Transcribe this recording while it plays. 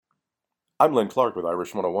I'm Len Clark with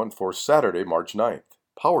Irish 101 for Saturday, March 9th,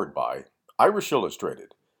 powered by Irish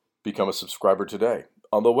Illustrated. Become a subscriber today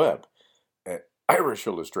on the web at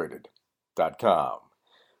irishillustrated.com.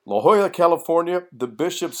 La Jolla, California, the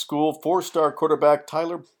Bishop School four-star quarterback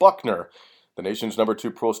Tyler Buchner, the nation's number 2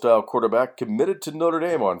 pro-style quarterback, committed to Notre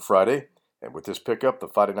Dame on Friday. And with this pickup, the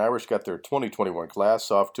Fighting Irish got their 2021 class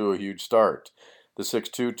off to a huge start. The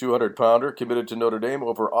 6'2", 200-pounder committed to Notre Dame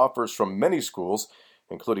over offers from many schools,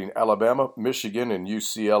 including Alabama, Michigan, and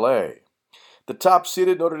UCLA. The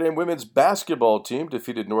top-seeded Notre Dame women's basketball team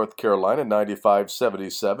defeated North Carolina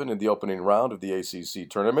 95-77 in the opening round of the ACC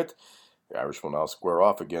tournament. The Irish will now square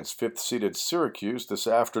off against 5th-seeded Syracuse this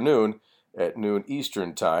afternoon at noon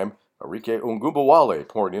Eastern Time. Arike Ogunbowale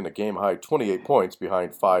pouring in a game-high 28 points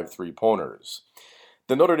behind 5 three-pointers.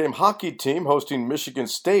 The Notre Dame hockey team hosting Michigan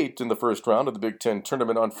State in the first round of the Big Ten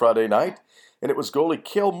tournament on Friday night, and it was goalie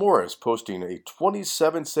Cale Morris posting a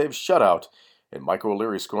 27-save shutout, and Michael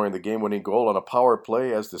O'Leary scoring the game-winning goal on a power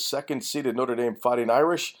play as the second-seeded Notre Dame Fighting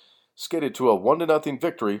Irish skated to a 1-0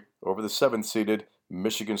 victory over the 7th-seeded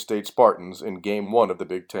Michigan State Spartans in Game 1 of the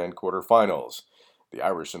Big Ten quarterfinals. The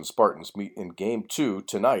Irish and Spartans meet in Game 2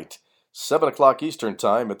 tonight, 7 o'clock Eastern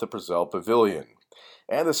Time at the Purcell Pavilion.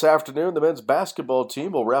 And this afternoon, the men's basketball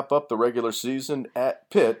team will wrap up the regular season at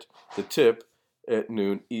Pitt, the tip at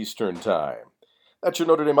noon Eastern Time. That's your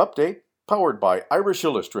Notre Dame update, powered by Irish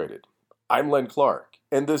Illustrated. I'm Len Clark,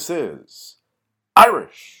 and this is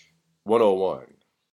Irish 101.